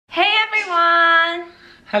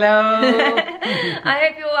Hello. I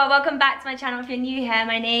hope you're well. Welcome back to my channel. If you're new here,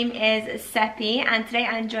 my name is Seppi and today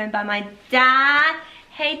I'm joined by my dad.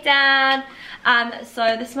 Hey Dad.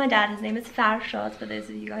 So this is my dad. His name is Farshad, for those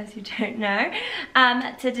of you guys who don't know.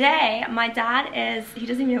 Today my dad he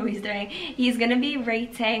doesn't even know what he's doing. He's gonna be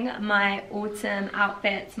rating my autumn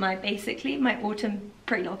outfits, basically my autumn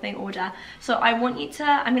Pretty Little Thing order. So I'm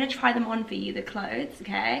gonna try them on for you, the clothes,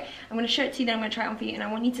 okay? I'm gonna show it to you, then I'm gonna try it on for you, and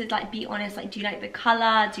I want you to like be honest, like do you like the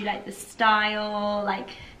color, do you like the style, like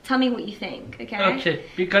tell me what you think, okay? Okay,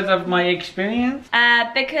 because of my experience?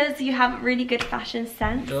 Because you have really good fashion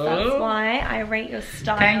sense, that's why I rate your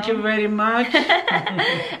style. Thank you very much.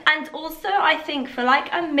 And also I think for like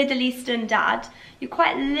a Middle Eastern dad, you're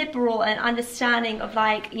quite liberal and understanding of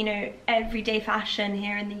like, you know, everyday fashion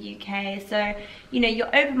here in the UK. So, you know,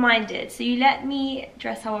 you're open-minded. So you let me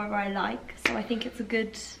dress however I like. So I think it's a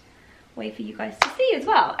good way for you guys to see as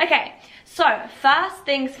well. Okay, so first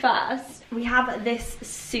things first, we have this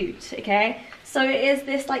suit, okay? So it is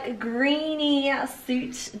this like greeny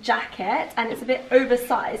suit jacket and it's a bit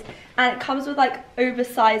oversized. And it comes with like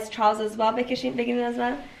oversized trousers as well, because big as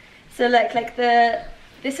well. So look, like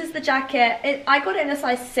this is the jacket. I got it in a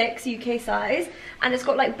size 6 UK size, and it's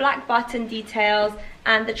got like black button details,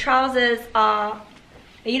 and the trousers are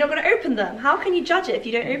you not going to open them? How can you judge it if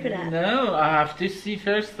you don't open it? No, I have to see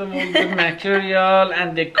first of all the material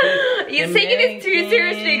and the You're taking this too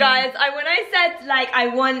seriously, guys. When I said like I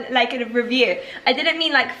want like a review, I didn't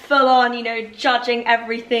mean like full on, you know, judging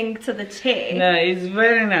everything to the T. No, it's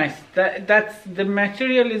very nice. That's the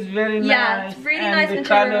material is very nice. Yeah, it's really nice and the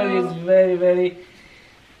material. color is very, very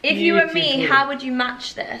If you were me, how would you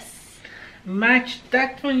match this? Match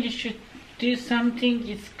that one, you should do something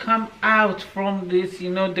is come out from this, you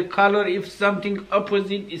know, the color. If something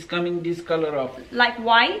opposite is coming this color off, like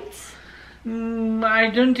white. I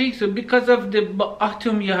don't think so, because of the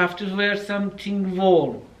autumn you have to wear something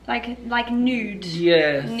warm, like nude.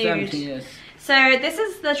 Yes, nude. Something, yes. So this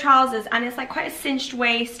is the trousers, and it's like quite a cinched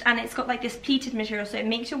waist, and it's got like this pleated material, so it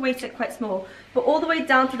makes your waist look quite small. But all the way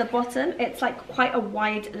down to the bottom, it's like quite a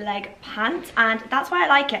wide leg pant, and that's why I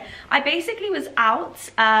like it. I basically was out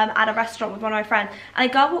at a restaurant with one of my friends, and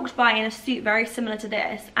a girl walked by in a suit very similar to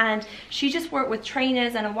this, and she just wore it with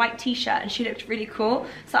trainers and a white t-shirt, and she looked really cool.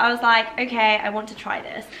 So I was like, okay, I want to try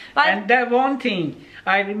this. But and that one thing,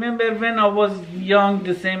 I remember when I was young,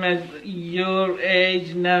 the same as your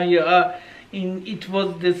age, now you are. It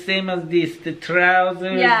was the same as this, the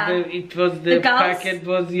trousers, yeah. It was the packet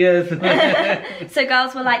was, yes. So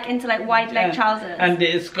girls were like into like wide leg trousers. And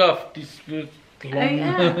the scarf, this was long. Oh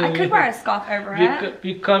yeah, I could wear a scarf over it.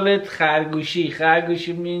 We call it khargushi.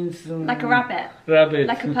 Khargushi means... like a rabbit. Rabbit.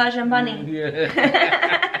 Like a Persian bunny. Yeah.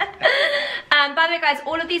 By the way guys,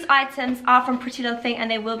 all of these items are from Pretty Little Thing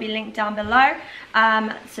and they will be linked down below.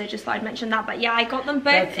 So just thought I'd mention that. But yeah, I got them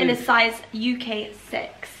both in a size UK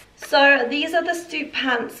 6. So these are the suit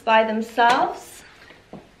pants by themselves.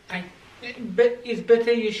 It's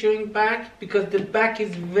better you showing back, because the back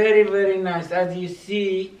is very, very nice. As you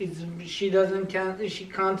see, she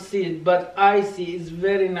can't see it, but I see it's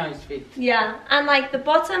very nice fit. Yeah, and like the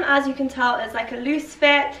bottom, as you can tell, is like a loose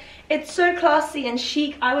fit. It's so classy and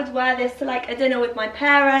chic. I would wear this to like a dinner with my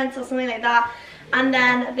parents or something like that. And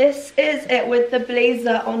then this is it with the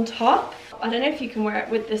blazer on top. I don't know if you can wear it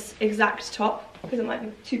with this exact top, because it might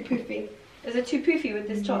be too poofy. Is it too poofy with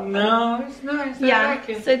this top? No, it's nice. Yeah, I like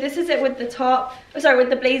it. So this is it with the top, sorry, with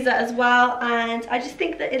the blazer as well. And I just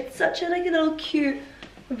think that it's such a like a little cute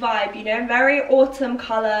vibe, you know, very autumn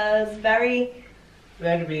colors, very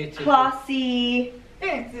beautiful, classy.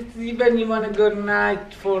 Yeah, it's even you want to go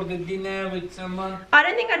night for the dinner with someone. I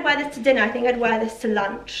don't think I'd wear this to dinner. I think I'd wear this to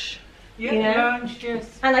lunch. Yeah, you know? lunch,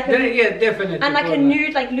 yes. And like yeah, definitely. And like a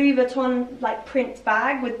nude, like Louis Vuitton, like print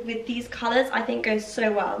bag with these colors, I think goes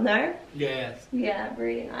so well. No? Yes. Yeah,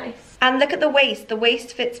 really nice. And look at the waist. The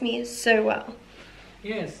waist fits me so well.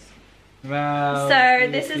 Yes. Wow.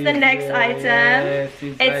 So this is the next item. Yes,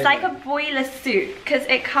 it's like a boiler suit, because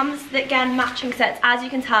it comes again matching sets. As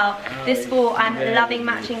you can tell, this fall I'm loving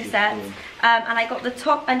matching sets. And I got the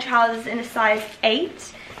top and trousers in a size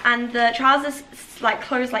 8. And the trousers like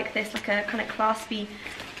close like this, like a kind of claspy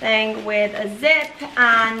thing with a zip,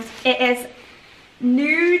 and it is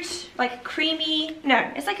nude, like creamy.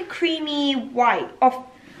 No, it's like a creamy white.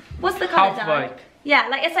 What's the color? Half white. Yeah,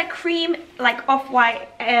 like it's like cream, like off-white,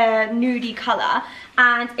 nudie color,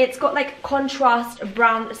 and it's got like contrast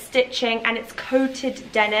brown stitching, and it's coated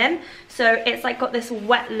denim, so it's like got this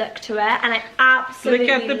wet look to it, and I absolutely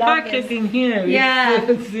love Look at the pocket in here. Yeah,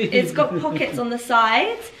 it's got pockets on the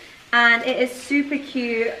sides, and it is super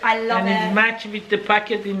cute. I love it. And it's matched with the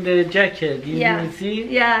pocket in the jacket. You see?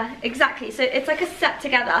 Yeah, exactly. So it's like a set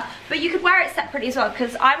together, but you could wear it separately as well,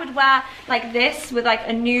 because I would wear like this with like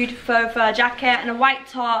a nude faux fur jacket and a white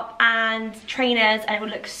top and trainers, and it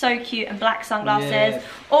would look so cute, and black sunglasses. Yes.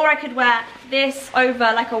 Or I could wear this over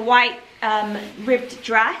like a white ribbed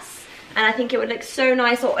dress, and I think it would look so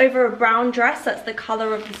nice, or over a brown dress that's the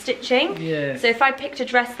color of the stitching. Yeah. So if I picked a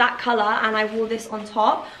dress that color and I wore this on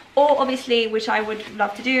top, or obviously, which I would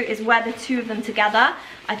love to do, is wear the two of them together.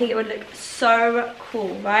 I think it would look so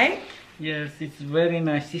cool, right? Yes, it's very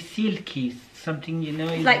nice. It's silky, something, you know.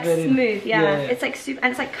 It's like very smooth, yeah. It's like super,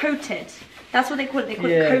 and it's like coated. That's what they call it. They call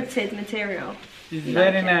it coated material. It's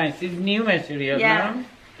very nice. It's new material, no?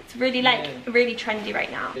 It's really like really trendy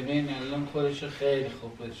right now.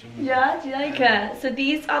 Yeah, do you like it? So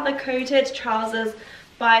these are the coated trousers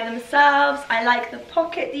by themselves. I like the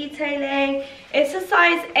pocket detailing. It's a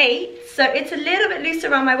size 8, so it's a little bit loose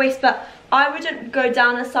around my waist, but I wouldn't go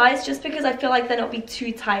down a size just because I feel like they'll not be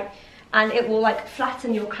too tight and it will like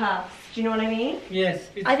flatten your curves. Do you know what I mean? Yes.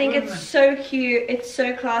 I think it's so cute. It's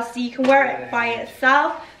so classy. You can wear it by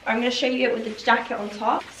itself. I'm going to show you it with the jacket on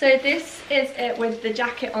top. So this is it with the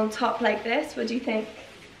jacket on top like this. What do you think?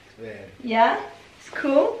 Yeah? It's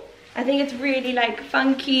cool. I think it's really like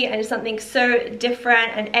funky and something so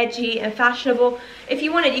different and edgy and fashionable. If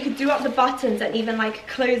you wanted, you could do up the buttons and even like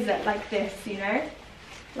close it like this, you know?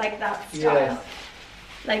 Like that style. Yes.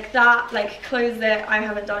 Like that, like close it. I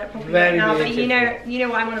haven't done it properly right now, but you know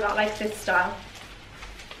what I'm on about, like this style.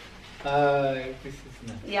 This is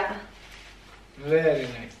nice. Yeah. Very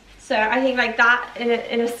nice. So I think like that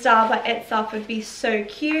in a style by itself would be so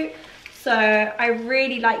cute. So I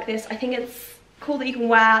really like this. I think it's cool that you can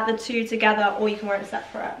wear the two together, or you can wear it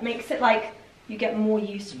separate. Makes it like you get more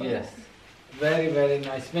use from it. Very, very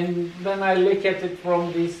nice. When I look at it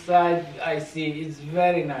from this side, I see it's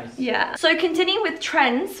very nice. Yeah. So continuing with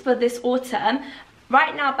trends for this autumn,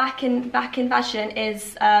 right now back in fashion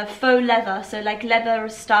is faux leather. So like leather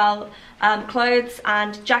style clothes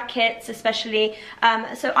and jackets especially.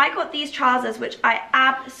 So I got these trousers, which I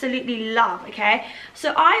absolutely love, okay?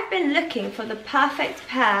 So I've been looking for the perfect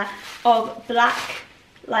pair of black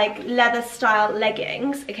like leather style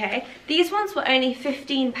leggings, okay? These ones were only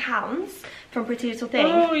 £15 from Pretty Little Thing.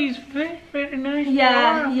 Oh, it's very, very nice.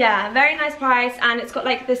 Yeah, very nice price, and it's got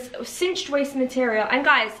like this cinched waist material. And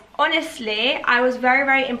guys, honestly, I was very,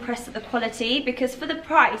 very impressed at the quality, because for the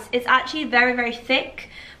price, it's actually very, very thick,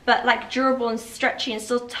 but like durable and stretchy and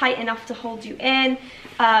still tight enough to hold you in.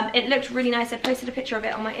 It looked really nice. I posted a picture of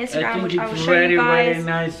it on my Instagram, which I will show you guys. Very, very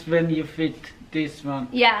nice when you fit this one.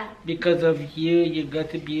 Yeah. Because of you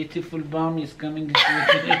got a beautiful bum is coming.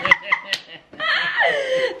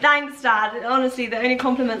 Thanks, Dad. Honestly, the only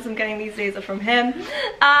compliments I'm getting these days are from him.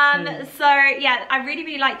 So yeah, I really,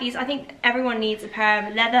 really like these. I think everyone needs a pair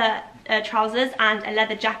of leather trousers and a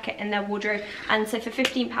leather jacket in their wardrobe, and so for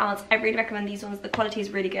 £15 I really recommend these ones. The quality is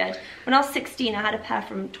really good. When I was 16, I had a pair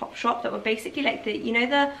from Topshop that were basically like the, you know,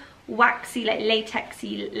 the waxy like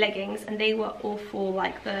latexy leggings, and they were awful.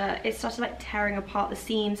 Like it started like tearing apart the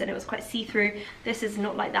seams, and it was quite see-through. This is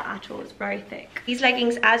not like that at all. It's very thick. These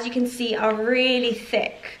leggings, as you can see, are really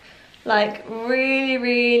thick, like really,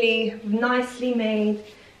 really nicely made,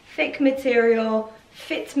 thick material,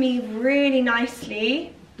 fits me really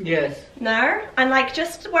nicely. Yes. No? And like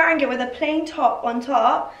just wearing it with a plain top on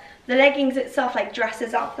top, the leggings itself like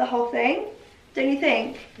dresses up the whole thing. Don't you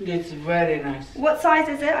think? It's very nice. What size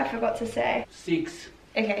is it? I forgot to say. 6.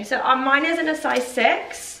 Okay, so mine is in a size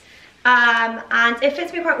 6. And it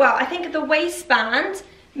fits me quite well. I think the waistband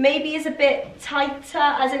maybe is a bit tighter,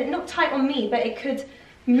 as in not tight on me, but it could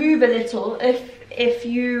move a little if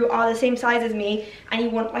you are the same size as me and you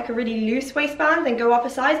want like a really loose waistband, then go up a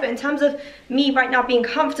size. But in terms of me right now being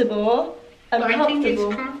comfortable, I think it's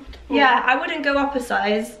comfortable. Yeah, I wouldn't go up a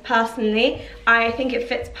size personally. I think it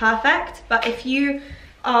fits perfect. But if you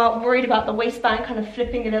are worried about the waistband kind of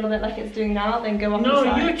flipping a little bit like it's doing now, then go up a size.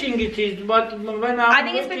 No, you think it is, but when I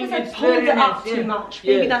think it's because I pulled it up too much.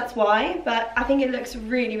 Maybe that's why. But I think it looks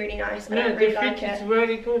really, really nice. And I really like it. It's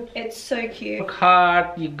very good. It's so cute. Work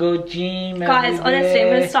hard, you go gym. Guys, honestly, I'm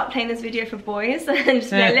going to start playing this video for boys and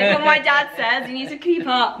just be like, look what my dad says, you need to keep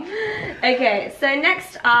up. Okay, so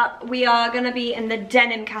next up, we are going to be in the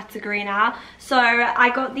denim category now. So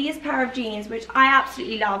I got these pair of jeans, which I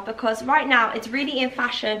absolutely love, because right now it's really in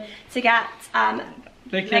fashion to get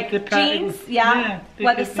jeans,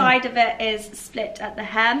 where the side of it is split at the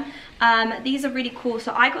hem. These are really cool.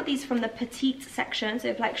 So I got these from the petite section,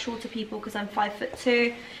 so for like shorter people, because I'm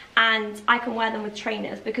 5'2", and I can wear them with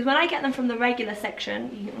trainers. Because when I get them from the regular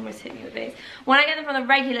section, you can almost hit me with this. When I get them from the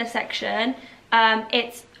regular section,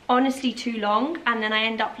 it's honestly too long, and then I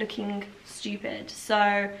end up looking stupid.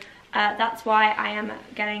 So that's why I am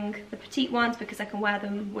getting the petite ones, because I can wear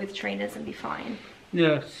them with trainers and be fine.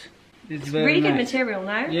 Yes. It's very really nice. Good material,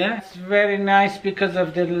 no? Yeah, it's very nice because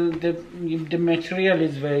of the material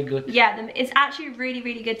is very good. Yeah, it's actually really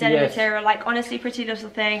good denim material. Like honestly, Pretty Little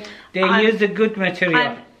Thing. They use a good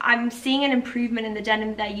material. I'm seeing an improvement in the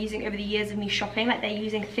denim they're using over the years of me shopping. Like they're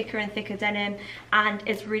using thicker and thicker denim, and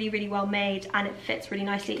it's really well made, and it fits really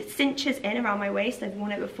nicely. It cinches in around my waist. I've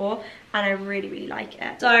worn it before, and I really like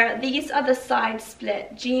it. So these are the side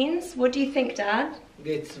split jeans. What do you think, Dad?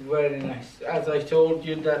 It's very nice. As I told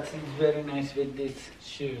you, that is very nice with these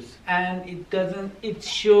shoes. And it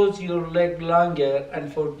shows your leg longer,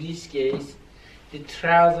 and for this case, the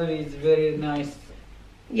trouser is very nice.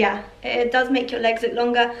 Yeah, it does make your legs look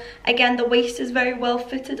longer. Again, the waist is very well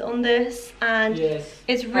fitted on this, and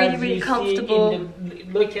it's really comfortable.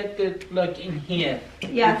 Look at the in here.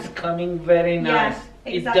 Yeah. It's coming very nice.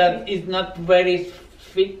 Yeah, exactly. It's not very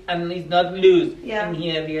fit, and it's not loose in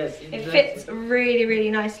here. Yes, it fits really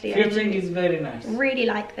nicely. Fitting is very nice. Really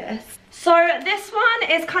like this. So this one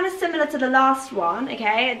is kind of similar to the last one.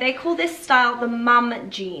 Okay, they call this style the mum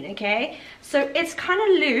jean. Okay, so it's kind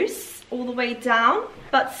of loose all the way down,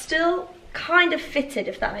 but still kind of fitted,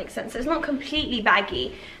 if that makes sense. So it's not completely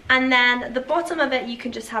baggy, and then the bottom of it you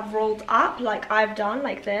can just have rolled up like I've done,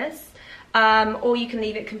 like this. Or you can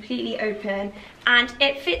leave it completely open, and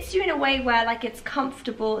it fits you in a way where like it's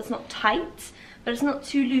comfortable, it's not tight, but it's not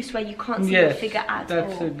too loose where you can't see your figure at all.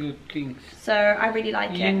 That's a good thing. So I really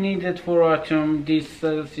like it. You need it for autumn, this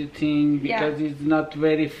thing, because it's not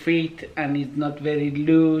very fit and it's not very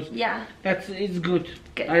loose. Yeah. It's good.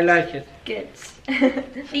 I like it. Good.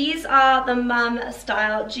 These are the mum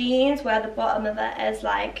style jeans, where the bottom of it is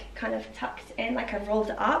like kind of tucked in, like I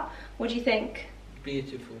rolled it up. What do you think?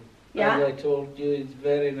 Beautiful. Yeah. As I told you, it's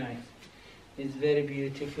very nice. It's very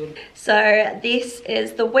beautiful. So this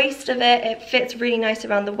is the waist of it. It fits really nice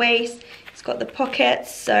around the waist. It's got the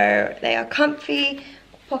pockets, so they are comfy.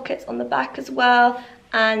 Pockets on the back as well,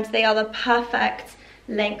 and they are the perfect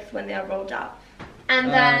length when they are rolled up. And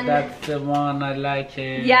then that's the one I like.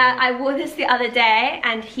 Yeah, I wore this the other day,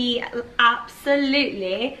 and he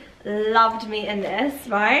absolutely loved me in this,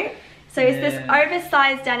 right? So it's this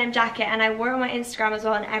oversized denim jacket, and I wore it on my Instagram as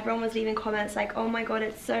well, and everyone was leaving comments like, oh my god,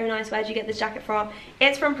 it's so nice, where'd you get this jacket from?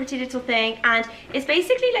 It's from Pretty Little Thing, and it's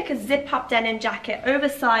basically like a zip up denim jacket,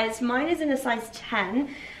 oversized. Mine is in a size 10,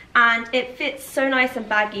 and it fits so nice and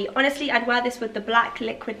baggy. Honestly, I'd wear this with the black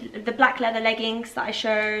leather leggings that I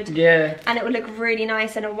showed. Yeah. And it would look really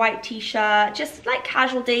nice, and a white t-shirt, just like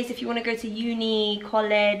casual days if you want to go to uni,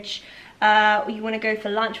 college, or you want to go for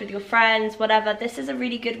lunch with your friends, whatever. This is a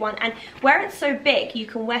really good one, and where it's so big you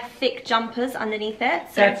can wear thick jumpers underneath it,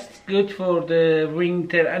 so that's good for the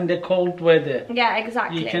winter and the cold weather. Yeah,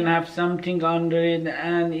 exactly. You can have something under it,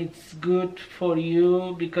 and it's good for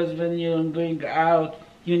you because when you're going out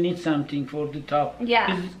you need something for the top.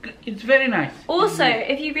 Yeah, it's very nice. Also,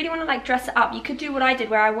 if you really want to like dress it up, you could do what I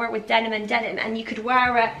did, where I wore it with denim and denim, and you could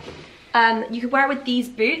wear it with these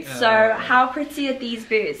boots. So how pretty are these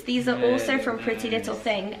boots? These are also from Pretty Little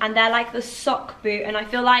Thing, and they're like the sock boot, and I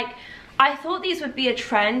feel like I thought these would be a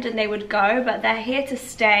trend and they would go, but they're here to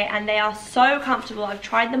stay, and they are so comfortable. I've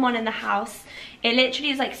tried them on in the house. It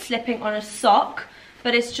literally is like slipping on a sock,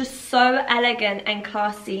 but it's just so elegant and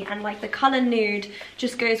classy, and like the color nude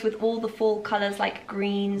just goes with all the fall colors like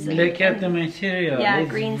greens and, look at the material. Yeah, it's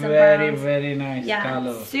greens and browns. Very nice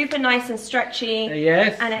color. Super nice and stretchy.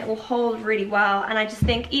 Yes. And it will hold really well, and I just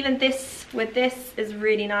think even this with this is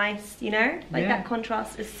really nice, you know, like that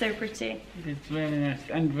contrast is so pretty. It's very nice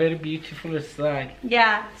and very beautiful style.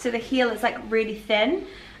 Yeah, so the heel is like really thin,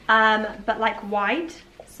 but like wide,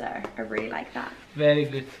 so I really like that. Very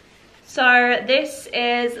good. So this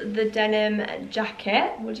is the denim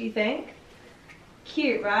jacket. What do you think?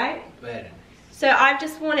 Cute, right? Very nice. So I've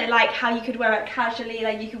just worn it like how you could wear it casually.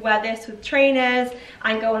 Like you could wear this with trainers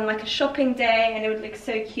and go on like a shopping day, and it would look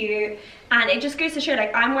so cute. And it just goes to show,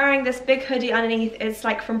 like I'm wearing this big hoodie underneath. It's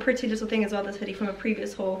like from Pretty Little Thing as well, this hoodie from a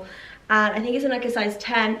previous haul. And I think it's in like a size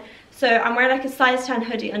 10. So I'm wearing like a size 10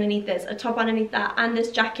 hoodie underneath this, a top underneath that, and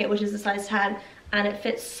this jacket, which is a size 10. and it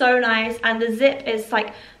fits so nice, and the zip is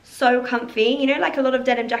like so comfy. You know, like a lot of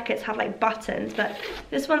denim jackets have like buttons, but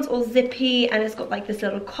this one's all zippy, and it's got like this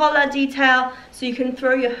little collar detail, so you can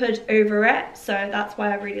throw your hood over it. So that's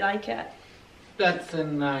why I really like it. That's a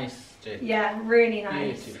nice jacket. Yeah, really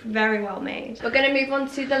nice. Beautiful. Very well made. We're going to move on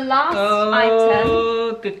to the last Oh,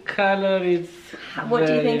 item. the color is What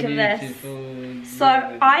do you think of beautiful. this? So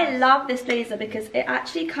I love this blazer because it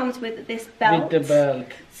actually comes with this belt. With the belt.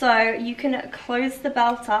 So you can close the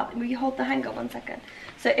belt up. Will you hold the hanger 1 second?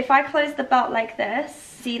 So if I close the belt like this,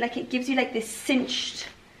 see, like it gives you like this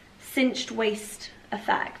cinched waist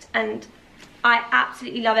effect, and I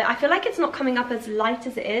absolutely love it. I feel like it's not coming up as light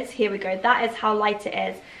as it is. Here we go. That is how light it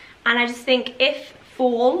is. And I just think if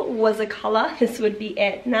fall was a color, this would be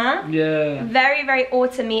it, nah? Yeah. Very, very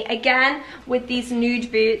autumny. Again, with these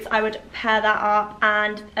nude boots, I would pair that up,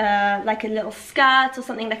 and like a little skirt or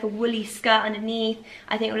something, like a woolly skirt underneath.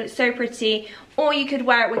 I think it would look so pretty. Or you could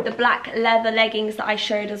wear it with the black leather leggings that I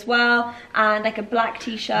showed as well, and like a black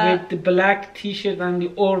t-shirt. With the black t-shirt and the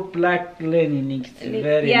all black linen, it's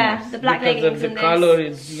very nice. The black because leggings of the and color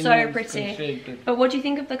this, is so pretty. But what do you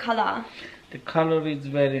think of the color? The color is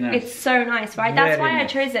very nice. It's so nice, right? That's why I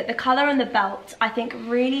chose it. The color and the belt, I think,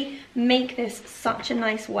 really make this such a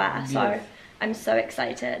nice wear. So yes. I'm so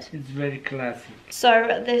excited. It's very classic.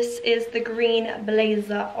 So this is the green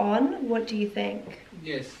blazer on. What do you think?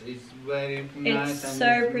 Yes, it's very nice. It's and so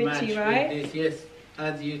it's pretty, matched with right? this. Yes,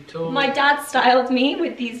 as you told. My dad styled me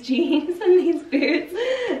with these jeans and these boots.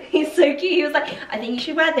 He's so cute. He was like, I think you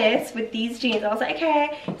should wear this with these jeans. I was like,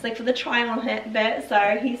 okay. It's like for the try on bit.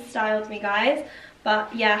 So he styled me, guys.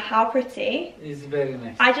 But yeah, how pretty. It's very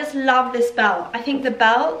nice. I just love this belt. I think the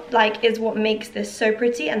belt like is what makes this so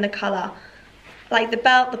pretty, and the color. Like the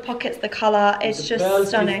belt, the pockets, the color, it's just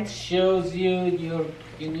stunning. It shows you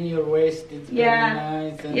your waist is very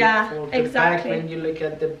nice, and for the back, when you look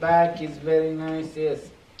at the back, it's very nice. Yes,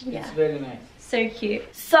 it's very nice. So cute.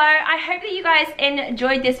 So I hope that you guys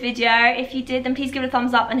enjoyed this video. If you did, then please give it a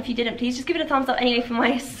thumbs up, and if you didn't, please just give it a thumbs up anyway for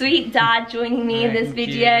my sweet dad joining me in this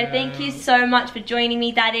video. Thank you so much for joining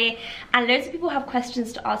me, Daddy. And loads of people have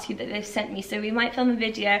questions to ask you that they've sent me, so we might film a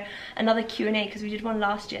video, another Q&A, because we did one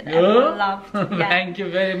last year that everyone loved. Yeah. Thank you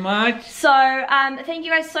very much. So thank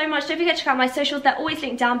you guys so much. Don't forget to check out my socials. They're always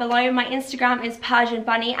linked down below. My Instagram is Persian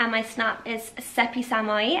Bunny, and my Snap is Sepi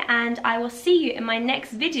Samai, and I will see you in my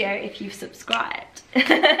next video if you've subscribed.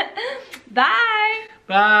 Bye.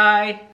 Bye.